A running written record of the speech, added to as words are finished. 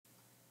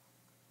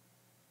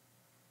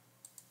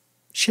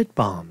Shit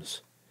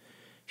bombs.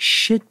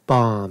 Shit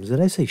bombs.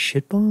 Did I say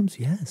shit bombs?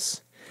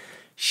 Yes.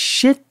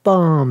 Shit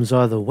bombs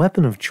are the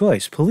weapon of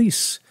choice.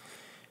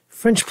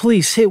 French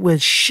police hit with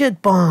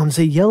shit bombs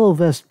at yellow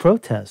vest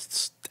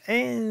protests.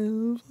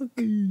 Damn,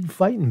 fucking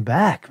fighting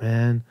back,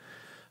 man.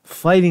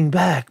 Fighting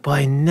back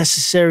by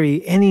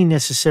any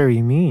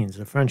necessary means.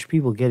 The French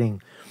people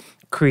getting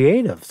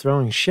creative,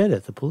 throwing shit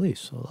at the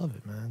police. I love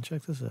it, man.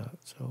 Check this out.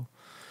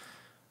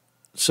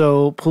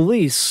 So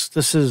police,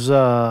 this is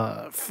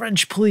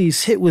French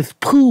police hit with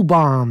poo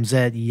bombs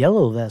at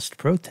yellow vest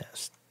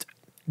protest.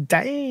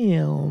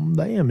 Damn,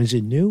 is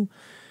it new?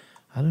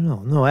 I don't know.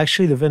 No,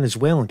 actually the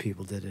Venezuelan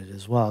people did it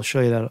as well. I'll show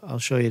you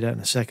that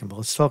in a second. But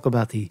let's talk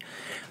about the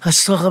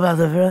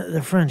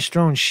French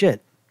throwing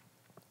shit.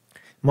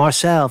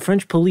 Marseille,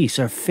 French police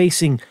are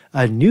facing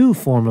a new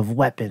form of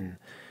weapon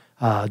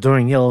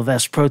during yellow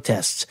vest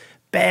protests.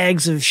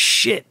 Bags of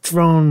shit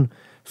thrown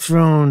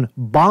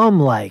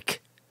bomb-like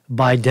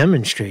by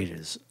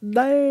demonstrators.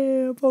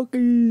 Damn,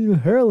 fucking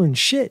hurling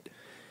shit.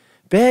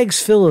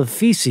 Bags filled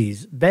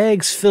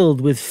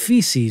with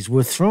feces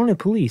were thrown at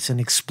police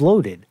and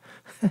exploded.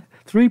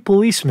 3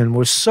 policemen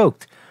were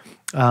soaked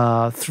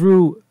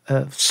through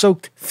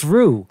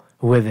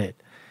with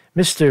it.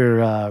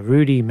 Mr.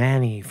 Rudy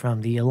Manny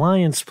from the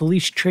Alliance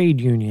Police Trade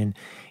Union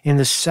in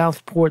the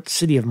Southport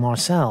city of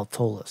Marseille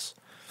told us.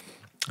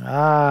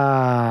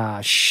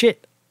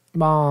 Shit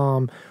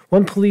bomb.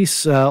 One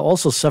police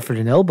also suffered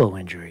an elbow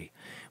injury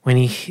when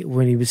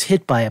he was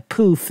hit by a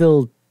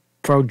poo-filled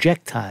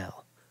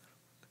projectile.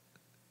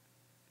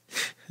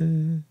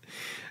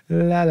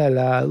 La la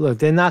la. Look,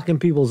 they're knocking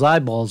people's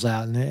eyeballs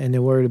out, and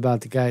they're worried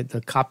about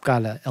the cop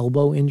got an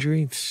elbow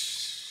injury.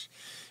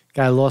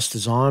 Guy lost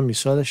his arm. You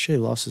saw that shit?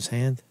 He lost his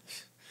hand.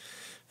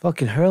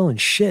 Fucking hurling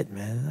shit,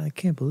 man. I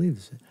can't believe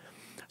this.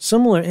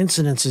 Similar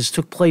incidences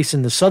took place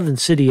in the southern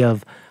city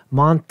of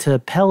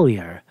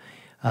Montpellier.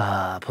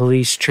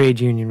 Police trade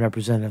union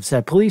representative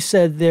said. Police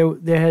said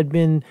there had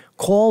been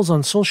calls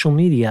on social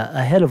media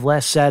ahead of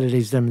last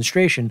Saturday's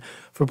demonstration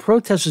for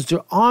protesters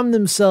to arm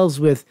themselves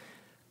with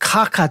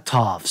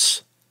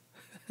Kaketovs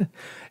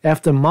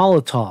after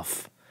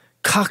Molotov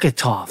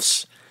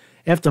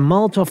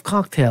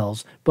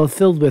cocktails, both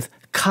filled with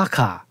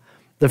caca,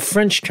 the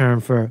French term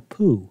for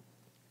poo.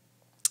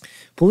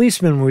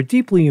 Policemen were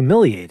deeply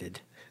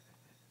humiliated,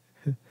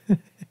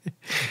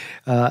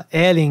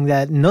 adding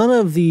that none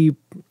of the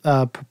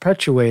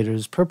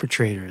perpetrators,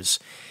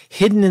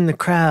 hidden in the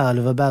crowd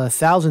of about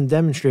 1,000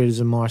 demonstrators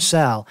in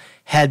Marseille,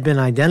 had been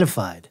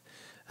identified.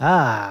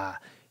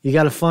 You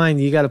got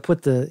to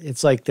put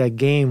it's like that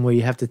game where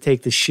you have to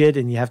take the shit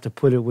and you have to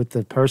put it with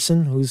the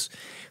person whose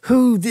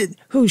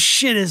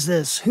shit is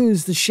this?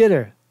 Who's the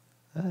shitter?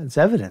 It's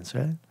evidence,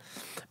 right?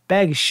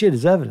 Bag of shit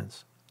is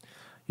evidence.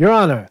 Your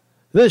Honor,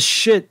 this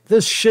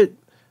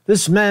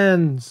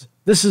man's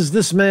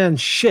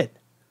shit.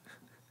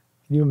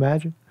 Can you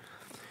imagine?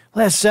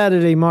 Last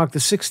Saturday marked the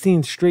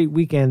 16th straight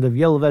weekend of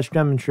yellow vest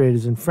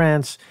demonstrators in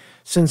France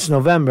since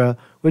November,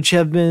 which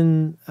have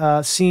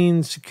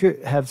seen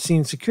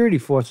security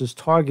forces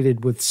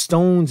targeted with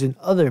stones and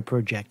other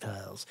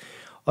projectiles.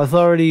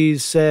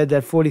 Authorities said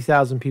that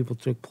 40,000 people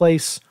took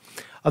place.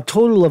 A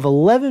total of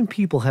 11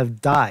 people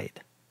have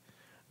died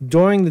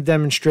during the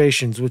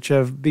demonstrations, which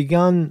have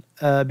began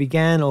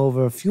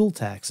over fuel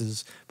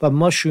taxes, but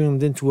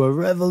mushroomed into a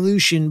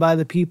revolution by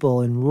the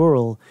people in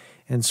rural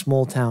and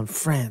small-town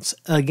France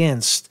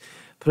against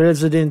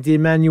President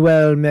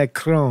Emmanuel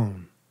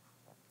Macron.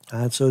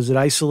 So is it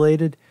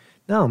isolated?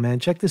 No, man,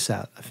 check this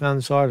out. I found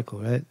this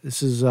article, right?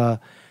 This is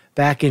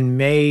back in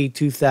May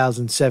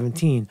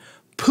 2017.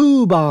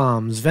 Poo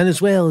bombs.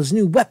 Venezuela's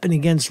new weapon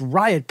against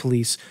riot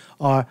police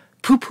are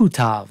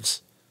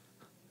puputovs.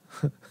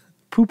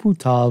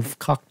 Puputov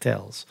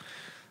cocktails.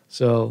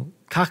 So,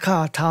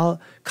 kakatov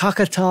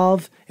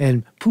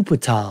and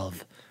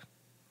puputov.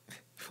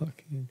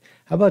 Fucking.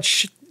 How about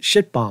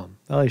shit bomb?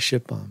 I like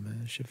shit bomb,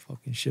 man. Shit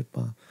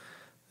bomb.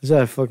 Is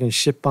that a fucking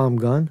shit bomb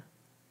gun?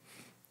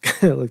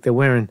 Look,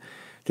 they're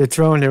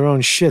throwing their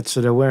own shit,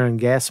 so they're wearing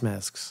gas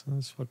masks.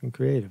 That's fucking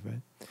creative,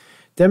 right?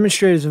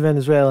 Demonstrators in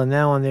Venezuela are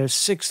now on their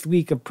 6th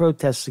week of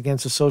protests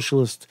against the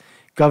socialist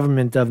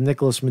government of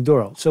Nicolas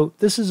Maduro. So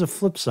this is a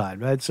flip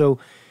side, right? So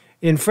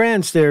in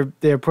France,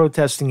 they're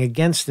protesting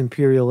against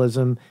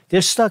imperialism.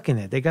 They're stuck in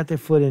it. They got their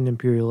foot in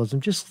imperialism.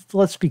 Just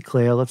let's be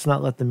clear. Let's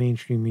not let the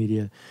mainstream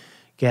media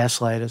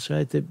gaslight us,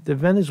 right? The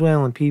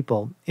Venezuelan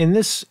people, in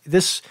this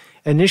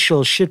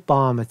initial shit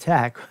bomb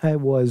attack, right,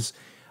 was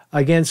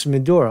against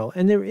Maduro.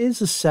 And there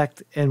is a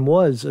sect, and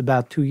was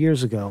about 2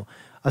 years ago,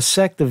 a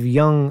sect of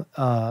young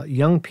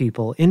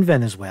people in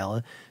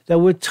Venezuela that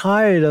were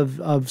tired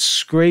of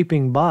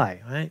scraping by,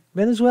 right?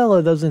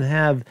 Venezuela doesn't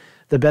have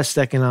the best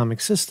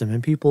economic system,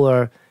 and people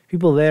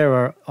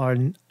there are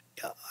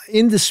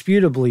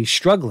indisputably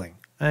struggling,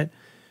 right?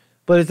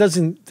 But it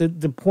doesn't.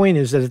 The point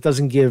is that it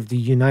doesn't give the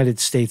United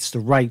States the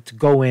right to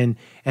go in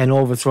and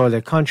overthrow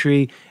their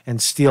country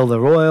and steal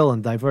their oil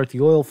and divert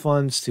the oil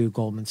funds to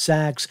Goldman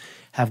Sachs.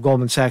 Have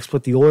Goldman Sachs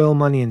put the oil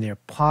money in their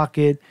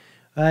pocket.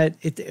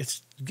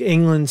 It's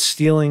England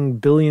stealing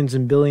billions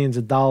and billions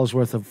of dollars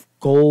worth of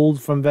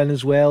gold from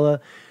Venezuela,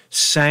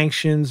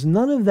 sanctions.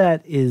 None of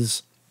that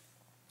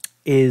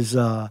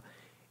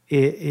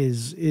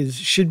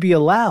should be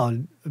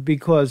allowed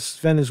because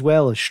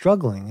Venezuela is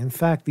struggling. In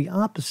fact, the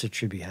opposite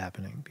should be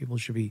happening. People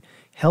should be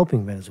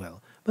helping Venezuela.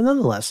 But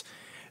nonetheless,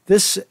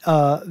 this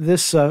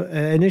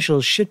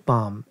initial shit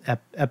bomb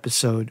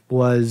episode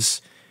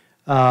was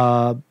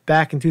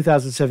back in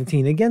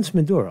 2017 against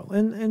Maduro,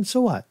 and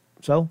so what?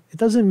 So it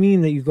doesn't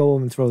mean that you go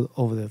over and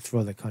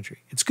throw the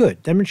country. It's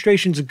good.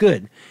 Demonstrations are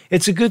good.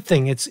 It's a good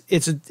thing. It's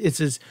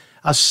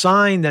a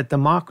sign that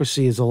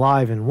democracy is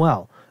alive and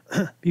well.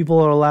 People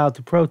are allowed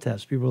to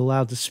protest. People are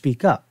allowed to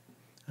speak up.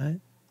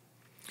 Right?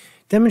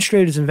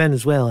 Demonstrators in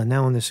Venezuela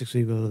now on their sixth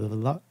week.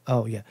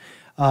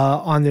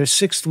 On their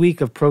sixth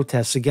week of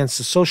protests against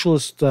the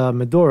socialist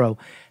Maduro,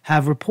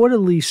 have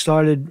reportedly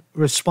started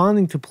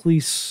responding to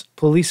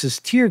police's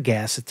tear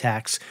gas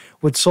attacks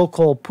with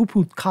so-called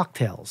poo-poo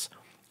cocktails.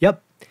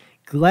 Yep,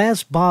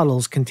 glass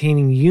bottles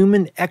containing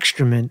human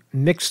excrement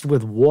mixed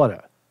with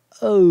water.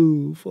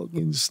 Oh,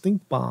 fucking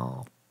stink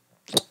bomb.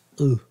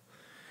 Ugh.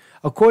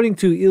 According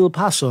to El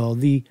Paso,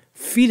 the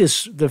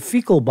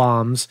fecal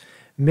bombs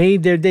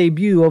made their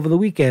debut over the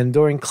weekend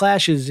during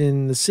clashes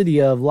in the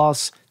city of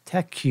Los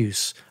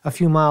Teques, a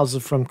few miles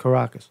from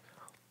Caracas.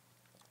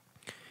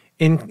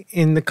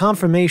 In the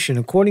confirmation,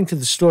 according to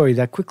the story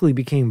that quickly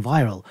became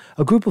viral,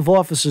 a group of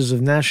officers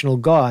of National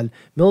Guard,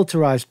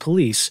 militarized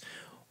police,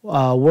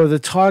 were the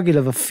target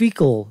of a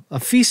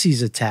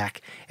feces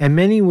attack, and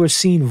many were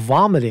seen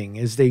vomiting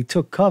as they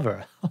took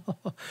cover.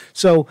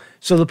 So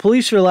the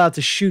police are allowed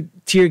to shoot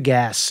tear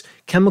gas,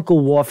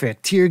 chemical warfare,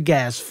 tear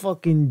gas,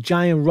 fucking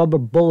giant rubber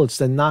bullets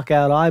that knock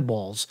out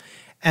eyeballs,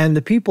 and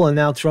the people are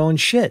now throwing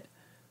shit.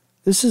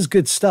 This is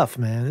good stuff,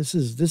 man. This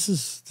is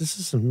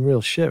some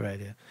real shit right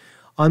here.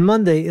 On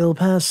Monday, El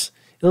Pas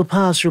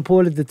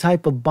reported the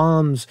type of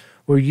bombs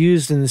were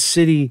used in the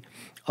city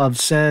of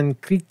San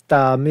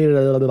Crita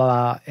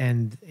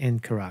and in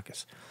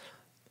Caracas.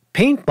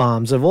 Paint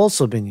bombs have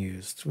also been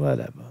used,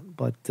 whatever.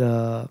 But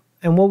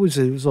and what was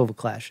it? It was over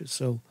clashes.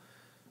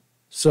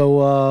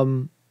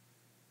 So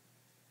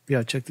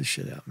yeah, check this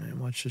shit out, man.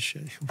 Watch this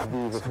shit.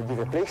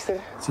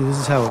 See, this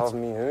is how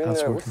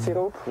it's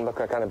working. Omdat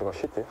ik aan de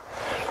bronchite.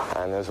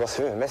 En zoals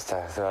ze mist,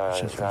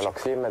 ze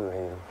laxeren met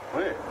doorheen.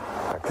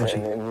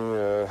 En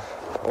nu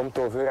om het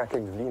over ga ik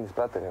de vliegende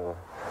splatter.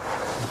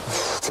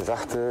 Het is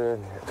echt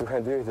toch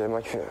geen deugd, maar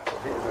ik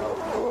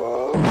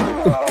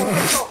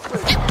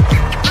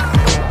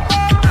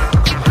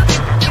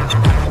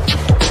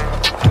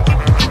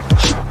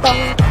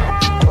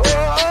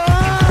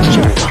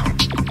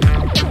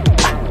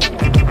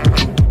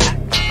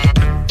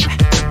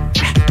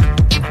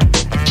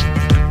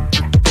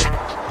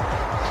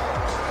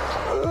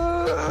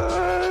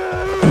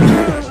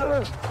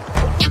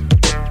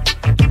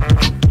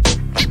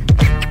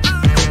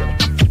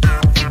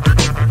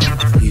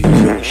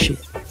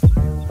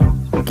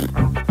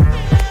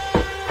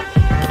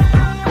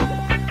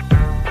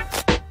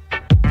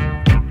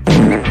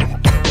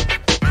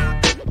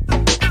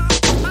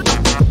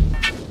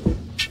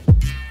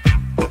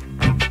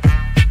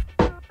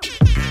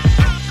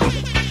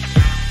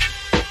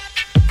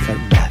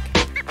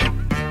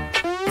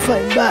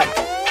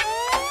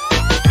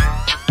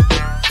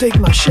take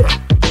my shit.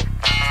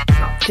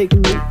 Not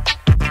taking no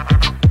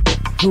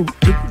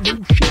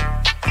shit.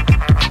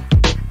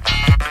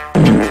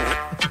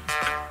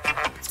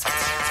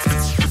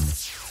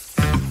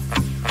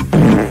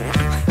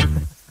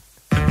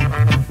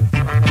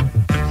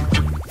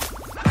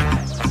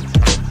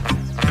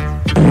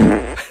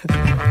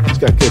 He's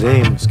got good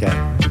aim, this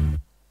guy.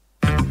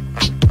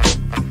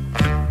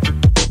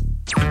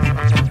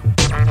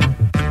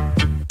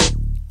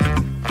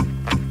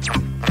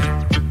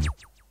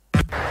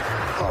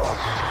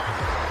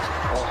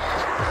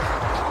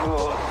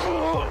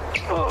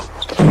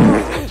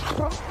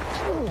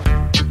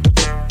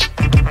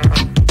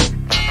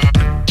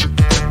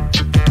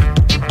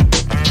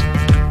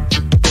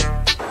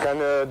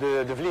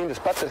 De vliegende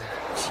spatter.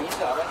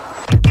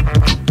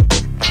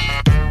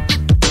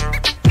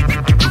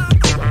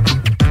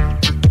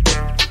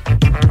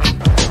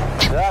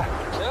 Ja,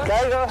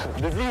 kijk dan,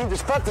 de vliegende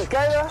spatter,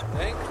 kijk dan.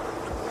 Nee.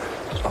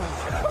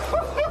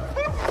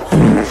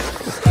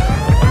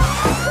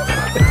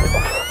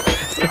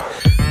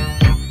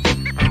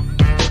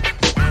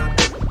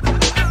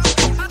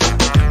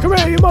 Come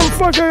here, you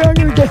motherfucker, I'm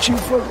gonna get you,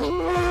 fucker.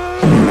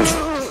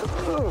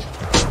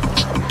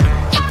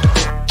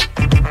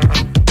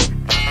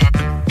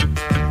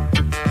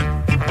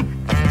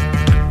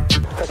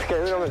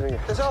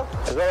 Dat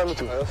is wel aan me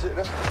toe.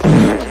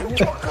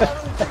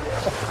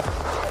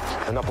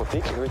 Een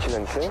apotheek, weet je dat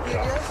niet zijn?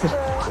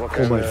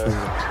 Oh my friend.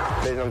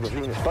 Deze nog de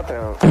vliegende spatter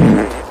aan.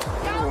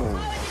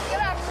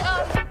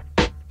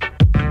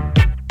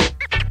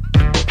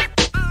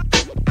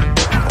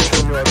 Ik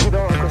heb nu al goed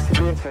al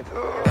geconstipeerd vet.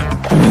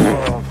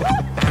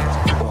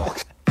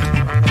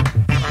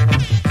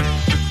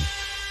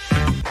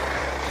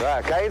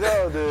 Ja, kijk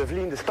dan, de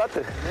vliegende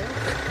spatter.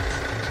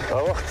 Dat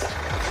wordt.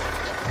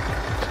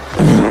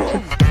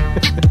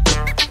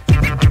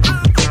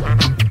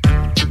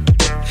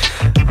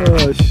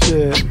 Oh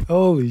shit!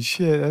 Holy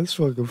shit! That's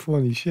fucking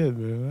funny shit,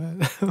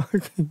 man.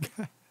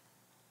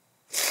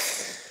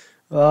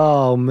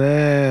 Oh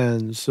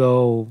man!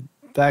 So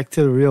back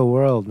to the real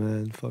world,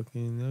 man.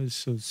 Fucking, that was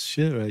some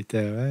shit right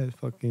there, right?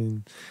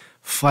 Fucking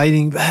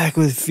fighting back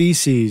with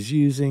feces,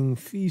 using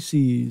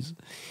feces.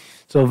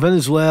 So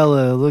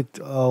Venezuela looked.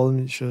 Oh, let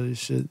me show you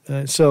shit.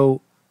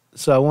 So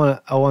I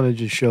want to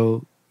just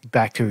show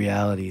back to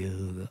reality,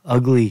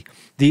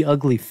 the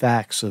ugly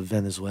facts of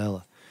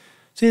Venezuela.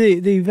 See,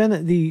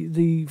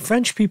 the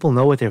French people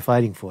know what they're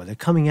fighting for. They're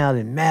coming out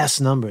in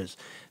mass numbers.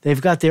 They've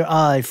got their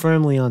eye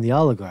firmly on the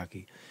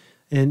oligarchy.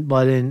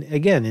 But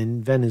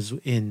in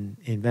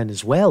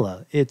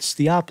Venezuela, it's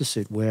the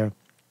opposite, where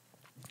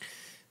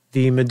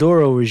the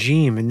Maduro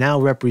regime now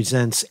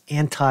represents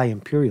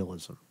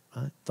anti-imperialism,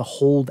 right? To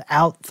hold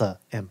out the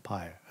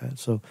empire. Right?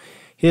 So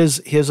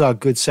here's our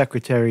good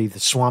secretary, the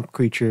swamp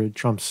creature,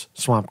 Trump's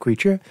swamp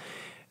creature,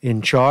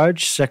 in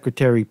charge,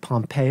 Secretary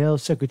Pompeo,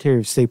 Secretary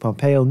of State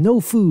Pompeo. No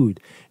food,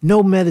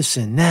 no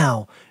medicine.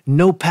 Now,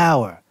 no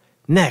power.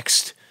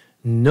 Next,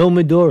 no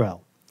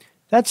Maduro.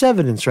 That's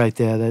evidence right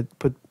there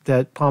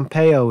that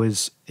Pompeo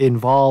is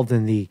involved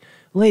in the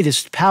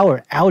latest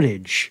power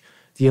outage,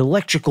 the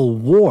electrical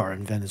war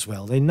in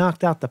Venezuela. They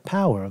knocked out the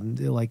power.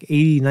 Like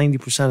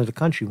 80-90% of the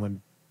country went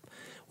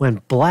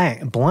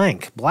black,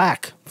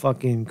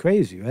 fucking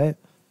crazy, right?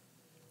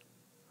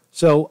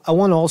 So I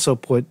want to also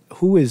put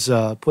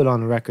put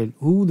on the record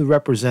who the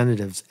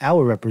representatives,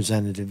 our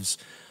representatives,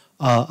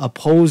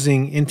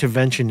 opposing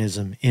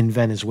interventionism in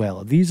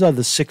Venezuela. These are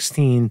the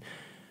 16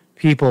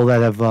 people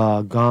that have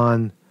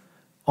gone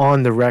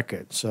on the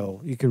record. So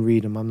you can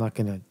read them. I'm not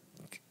going to,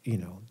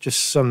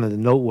 just some of the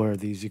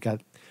noteworthies. You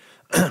got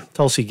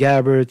Tulsi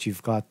Gabbard,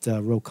 you've got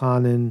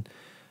Rokanen,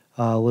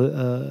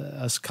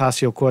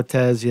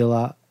 Ocasio-Cortez,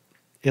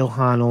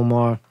 Ilhan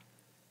Omar,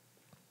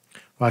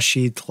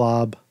 Rashid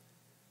Tlaib,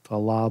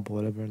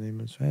 whatever her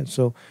name is, right?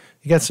 So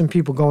you got some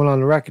people going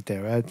on the record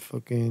there, right?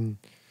 Fucking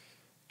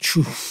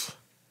truth.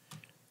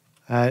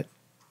 Right?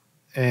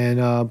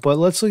 And but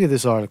let's look at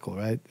this article,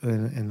 right?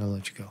 And I'll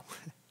let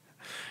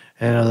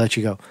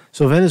you go.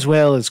 So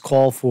Venezuela's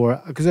call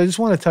for, because I just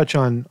want to touch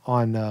on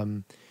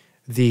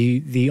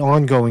the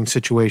ongoing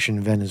situation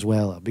in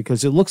Venezuela,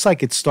 because it looks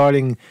like it's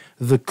starting.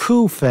 The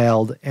coup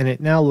failed, and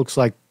it now looks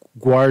like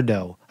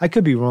Guaido, I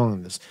could be wrong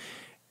on this,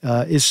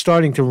 is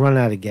starting to run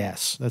out of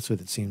gas. That's what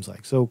it seems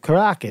like. So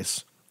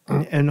Caracas,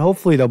 and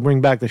hopefully they'll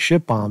bring back the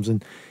ship bombs.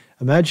 And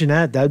imagine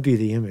that'd be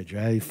the image,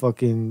 right? You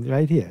fucking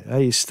right here, right?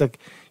 You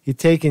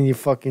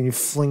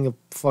fling a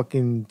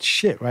fucking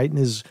shit right in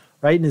his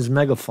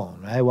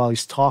megaphone, right? While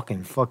he's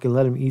talking, fucking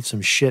let him eat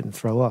some shit and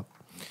throw up.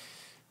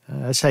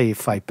 That's how you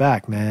fight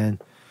back, man.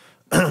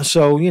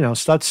 So,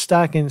 start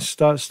stacking,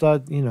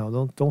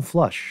 don't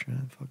flush.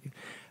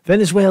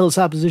 Venezuela's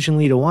opposition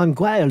leader Juan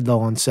Guaido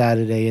on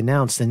Saturday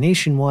announced a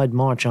nationwide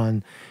march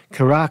on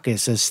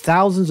Caracas as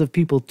thousands of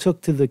people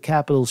took to the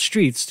capital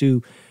streets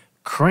to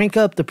crank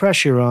up the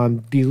pressure on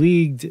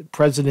beleaguered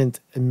President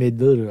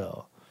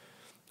Maduro.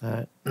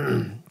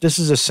 This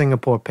is a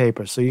Singapore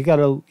paper, so you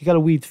gotta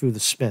weed through the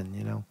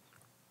spin,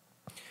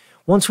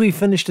 Once we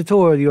finish the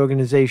tour of the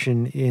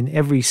organization in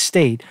every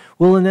state,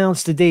 we'll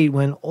announce the date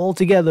when all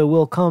together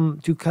we'll come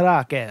to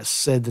Caracas,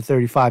 said the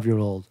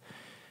 35-year-old.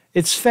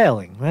 It's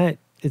failing, right?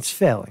 It's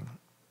failing.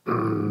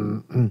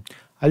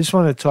 I just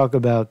want to talk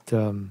about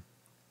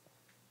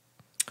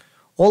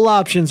all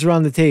options are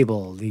on the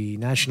table. The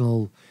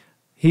national,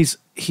 he's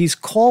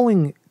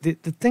calling, the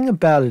thing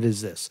about it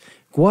is this.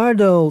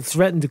 Guaido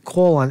threatened to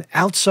call on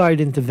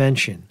outside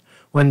intervention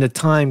when the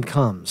time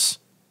comes,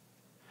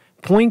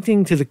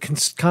 pointing to the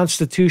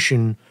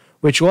Constitution,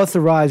 which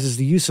authorizes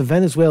the use of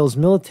Venezuela's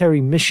military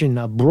mission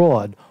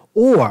abroad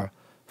or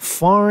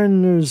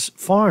foreigners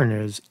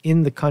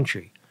in the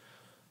country.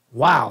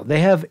 Wow,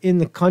 they have in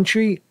the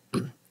country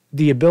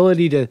the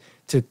ability to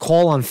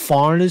call on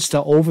foreigners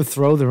to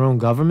overthrow their own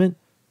government?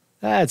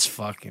 That's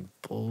fucking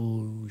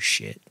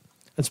bullshit.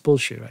 That's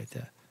bullshit right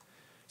there.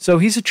 So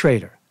he's a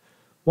traitor.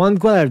 Juan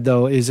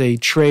Guaido is a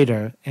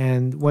traitor,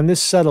 and when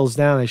this settles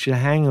down, they should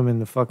hang him in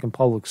the fucking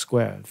public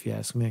square, if you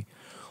ask me.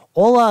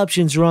 All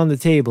options are on the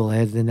table,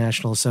 added the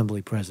National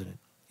Assembly president.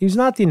 He's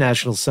not the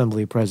National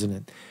Assembly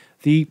president.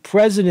 The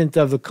president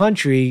of the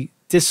country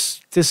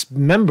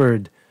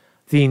dismembered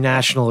the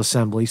National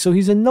Assembly, so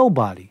he's a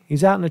nobody.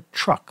 He's out in a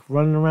truck,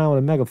 running around with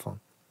a megaphone.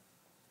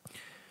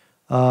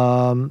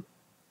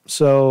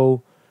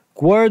 So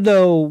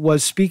Guaido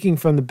was speaking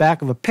from the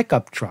back of a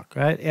pickup truck,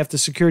 right, after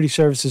security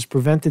services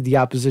prevented the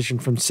opposition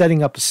from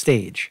setting up a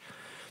stage.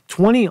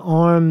 20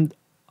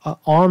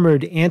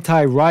 armored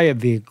anti-riot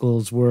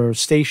vehicles were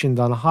stationed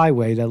on a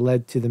highway that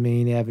led to the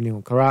main avenue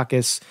in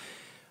Caracas.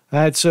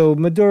 So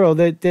Maduro,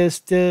 they're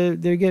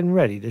getting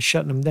ready. They're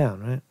shutting them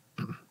down,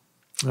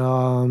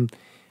 right?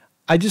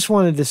 I just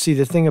wanted to see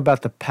the thing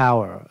about the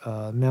power,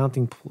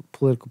 mounting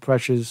political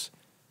pressures.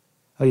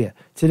 Oh, yeah.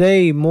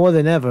 Today, more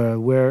than ever,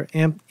 we're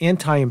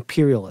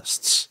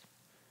anti-imperialists.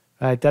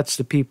 Right? That's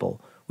the people.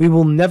 We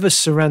will never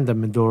surrender,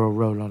 Maduro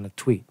wrote on a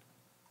tweet.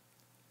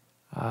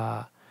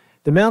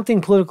 The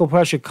mounting political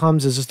pressure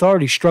comes as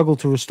authorities struggle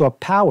to restore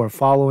power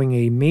following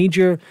a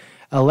major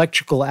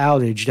electrical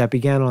outage that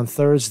began on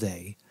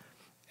Thursday.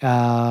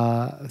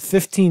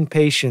 15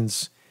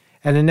 patients,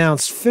 and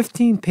announced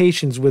 15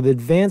 patients with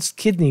advanced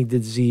kidney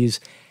disease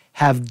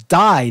have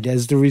died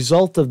as the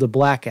result of the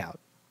blackout.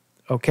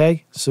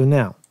 Okay, so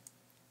now,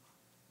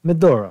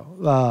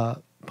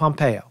 Maduro,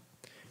 Pompeo.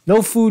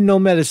 No food, no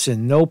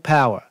medicine, no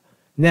power.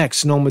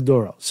 Next, no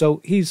Maduro.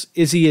 So is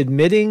he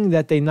admitting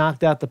that they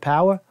knocked out the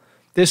power?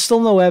 There's still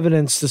no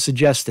evidence to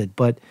suggest it,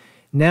 but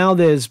now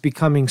there's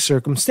becoming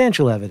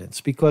circumstantial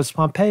evidence because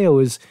Pompeo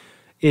is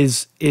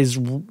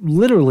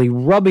literally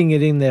rubbing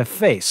it in their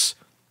face.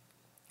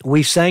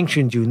 We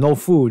sanctioned you, no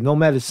food, no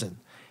medicine.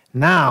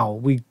 Now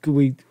we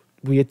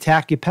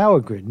attack your power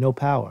grid, no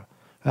power.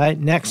 Right?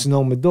 Next,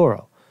 no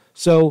Maduro.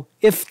 So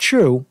if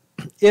true,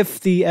 if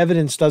the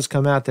evidence does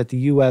come out that the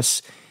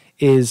U.S.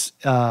 is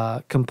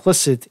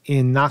complicit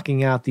in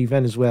knocking out the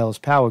Venezuela's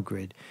power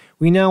grid,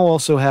 we now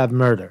also have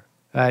murder,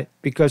 right?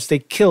 Because they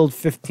killed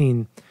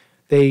 15.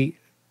 They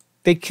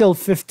killed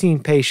 15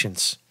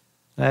 patients,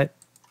 right?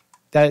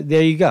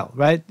 There you go,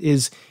 right?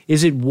 Is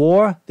it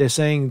war? They're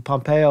saying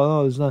Pompeo,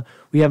 oh, it's not.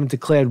 We haven't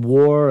declared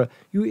war.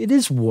 It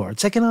is war.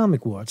 It's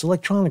economic war. It's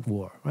electronic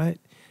war, right?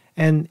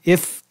 And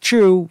if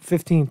true,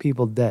 15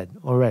 people dead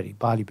already,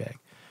 body bag.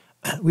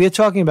 We are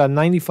talking about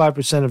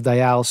 95% of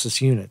dialysis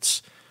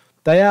units.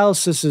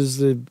 Dialysis is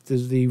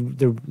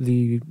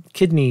the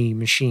kidney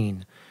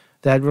machine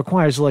that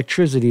requires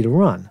electricity to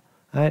run,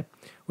 right?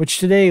 Which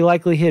today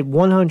likely hit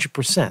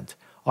 100%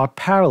 are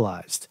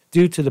paralyzed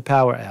due to the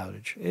power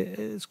outage.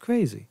 It's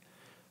crazy.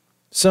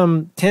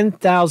 Some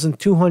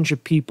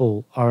 10,200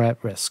 people are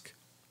at risk.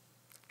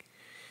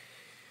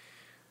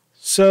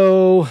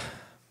 So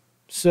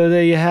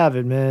there you have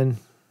it, man.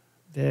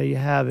 There you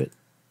have it,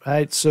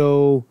 right?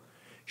 So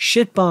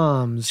shit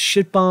bombs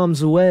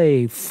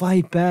away,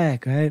 fight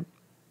back, right?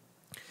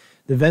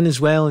 The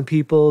Venezuelan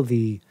people,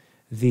 the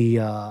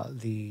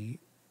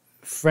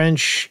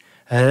French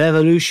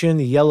Revolution,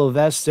 the yellow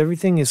vests,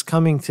 everything is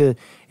coming to,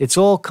 it's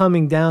all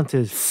coming down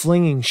to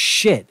flinging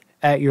shit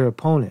at your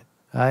opponent,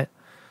 right?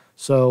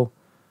 So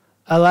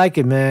I like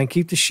it, man.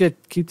 Keep the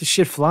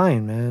shit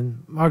flying,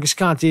 man. Marcus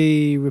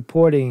Conte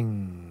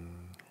reporting.